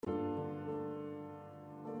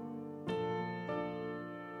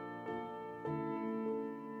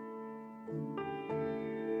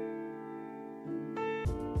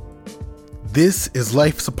This is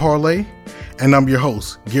Life's a Parlay, and I'm your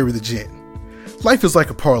host, Gary the Gent. Life is like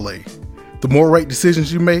a parlay. The more right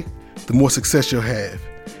decisions you make, the more success you'll have.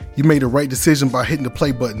 You made the right decision by hitting the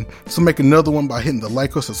play button, so make another one by hitting the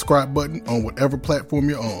like or subscribe button on whatever platform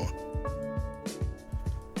you're on.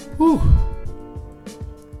 Whew.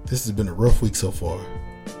 This has been a rough week so far,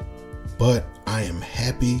 but I am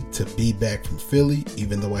happy to be back from Philly.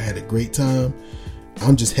 Even though I had a great time,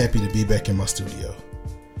 I'm just happy to be back in my studio.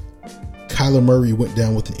 Kyler Murray went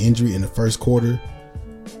down with an injury in the first quarter,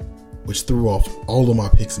 which threw off all of my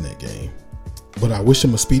picks in that game. But I wish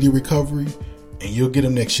him a speedy recovery, and you'll get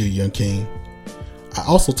him next year, young king. I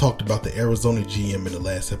also talked about the Arizona GM in the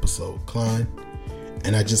last episode, Klein,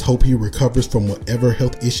 and I just hope he recovers from whatever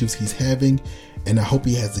health issues he's having, and I hope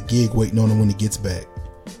he has a gig waiting on him when he gets back.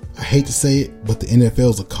 I hate to say it, but the NFL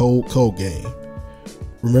is a cold game.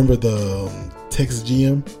 Remember the Texas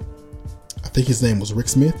GM? I think his name was Rick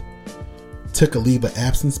Smith. Took a leave of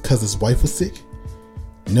absence because his wife was sick.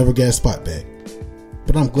 Never got a spot back.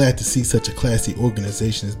 But I'm glad to see such a classy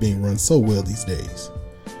organization is being run so well these days.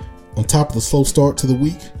 On top of the slow start to the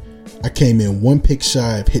week, I came in one pick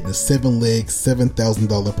shy of hitting a 7-leg,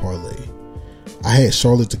 $7,000 parlay. I had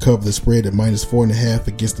Charlotte to cover the spread at -4.5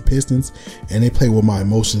 against the Pistons, and they played with my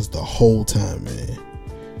emotions the whole time, man.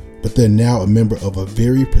 But they're now a member of a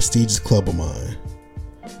very prestigious club of mine.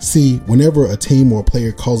 See, whenever a team or a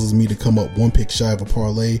player causes me to come up one pick shy of a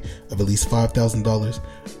parlay of at least $5,000,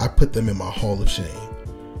 I put them in my hall of shame.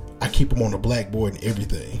 I keep them on the blackboard and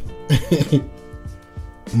everything.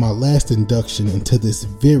 My last induction into this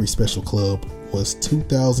very special club was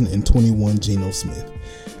 2021 Geno Smith.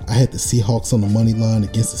 I had the Seahawks on the money line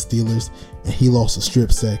against the Steelers, and he lost a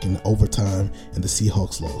strip sack in overtime, and the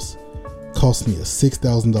Seahawks lost. Cost me a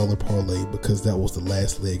 $6,000 parlay because that was the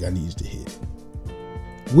last leg I needed to hit.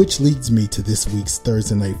 Which leads me to this week's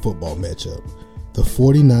Thursday night football matchup, the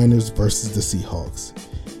 49ers versus the Seahawks.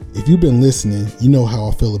 If you've been listening, you know how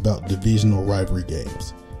I feel about divisional rivalry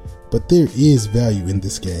games. But there is value in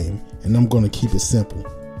this game, and I'm going to keep it simple.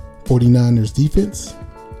 49ers defense?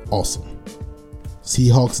 Awesome.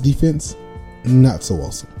 Seahawks defense? Not so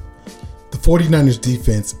awesome. The 49ers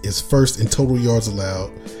defense is first in total yards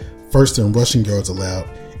allowed, first in rushing yards allowed,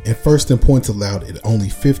 and first in points allowed at only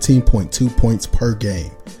 15.2 points per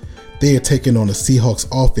game. They are taking on a Seahawks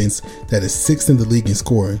offense that is 6th in the league in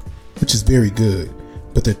scoring, which is very good,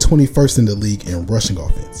 but they're 21st in the league in rushing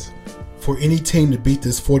offense. For any team to beat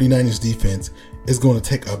this 49ers defense, it's going to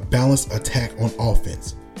take a balanced attack on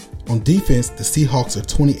offense. On defense, the Seahawks are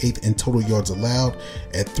 28th in total yards allowed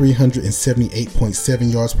at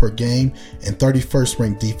 378.7 yards per game and 31st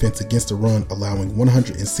ranked defense against the run, allowing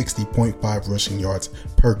 160.5 rushing yards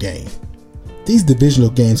per game. These divisional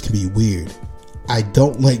games can be weird. I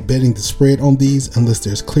don't like betting the spread on these unless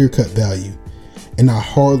there's clear-cut value, and I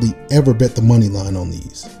hardly ever bet the money line on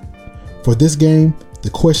these. For this game, the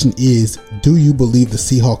question is, do you believe the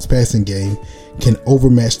Seahawks passing game can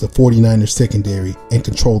overmatch the 49ers secondary and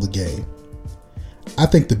control the game? I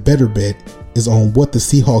think the better bet is on what the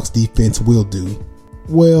Seahawks defense will do.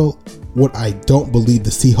 Well, what I don't believe the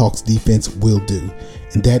Seahawks defense will do,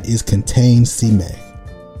 and that is contain C-Mac.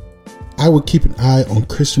 I would keep an eye on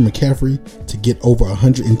Christian McCaffrey to get over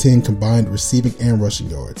 110 combined receiving and rushing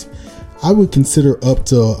yards. I would consider up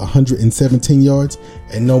to 117 yards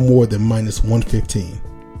and no more than -115.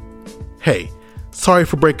 Hey, sorry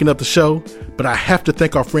for breaking up the show, but I have to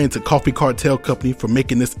thank our friends at Coffee Cartel Company for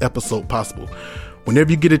making this episode possible.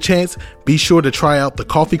 Whenever you get a chance, be sure to try out the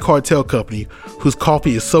Coffee Cartel Company, whose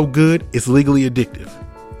coffee is so good it's legally addictive.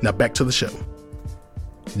 Now back to the show.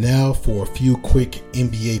 Now for a few quick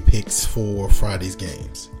NBA picks for Friday's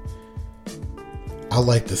games. I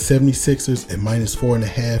like the 76ers at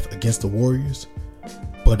 -4.5 against the Warriors,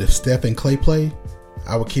 but if Steph and Klay play,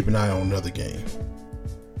 I would keep an eye on another game.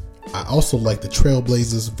 I also like the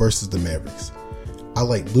Trailblazers versus the Mavericks. I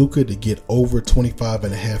like Luka to get over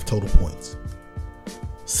 25.5 total points.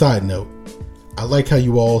 Side note, I like how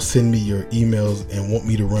you all send me your emails and want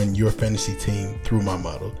me to run your fantasy team through my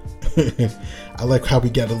model. I like how we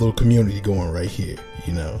got a little community going right here,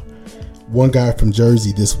 you know. One guy from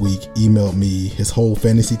Jersey this week emailed me his whole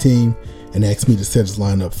fantasy team and asked me to set his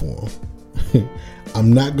lineup for him.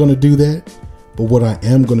 I'm not going to do that, but what I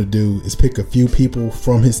am going to do is pick a few people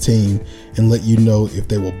from his team and let you know if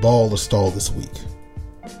they will ball or stall this week.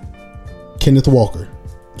 Kenneth Walker,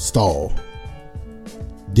 stall.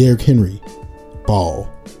 Derrick Henry, ball.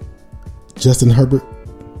 Justin Herbert,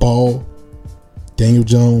 ball. Daniel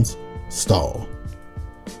Jones, stall.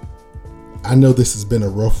 I know this has been a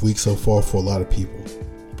rough week so far for a lot of people,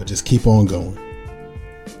 but just keep on going.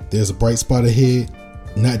 There's a bright spot ahead,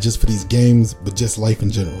 not just for these games, but just life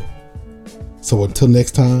in general. So until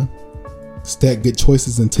next time, stack good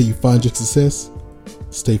choices until you find your success.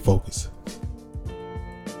 Stay focused.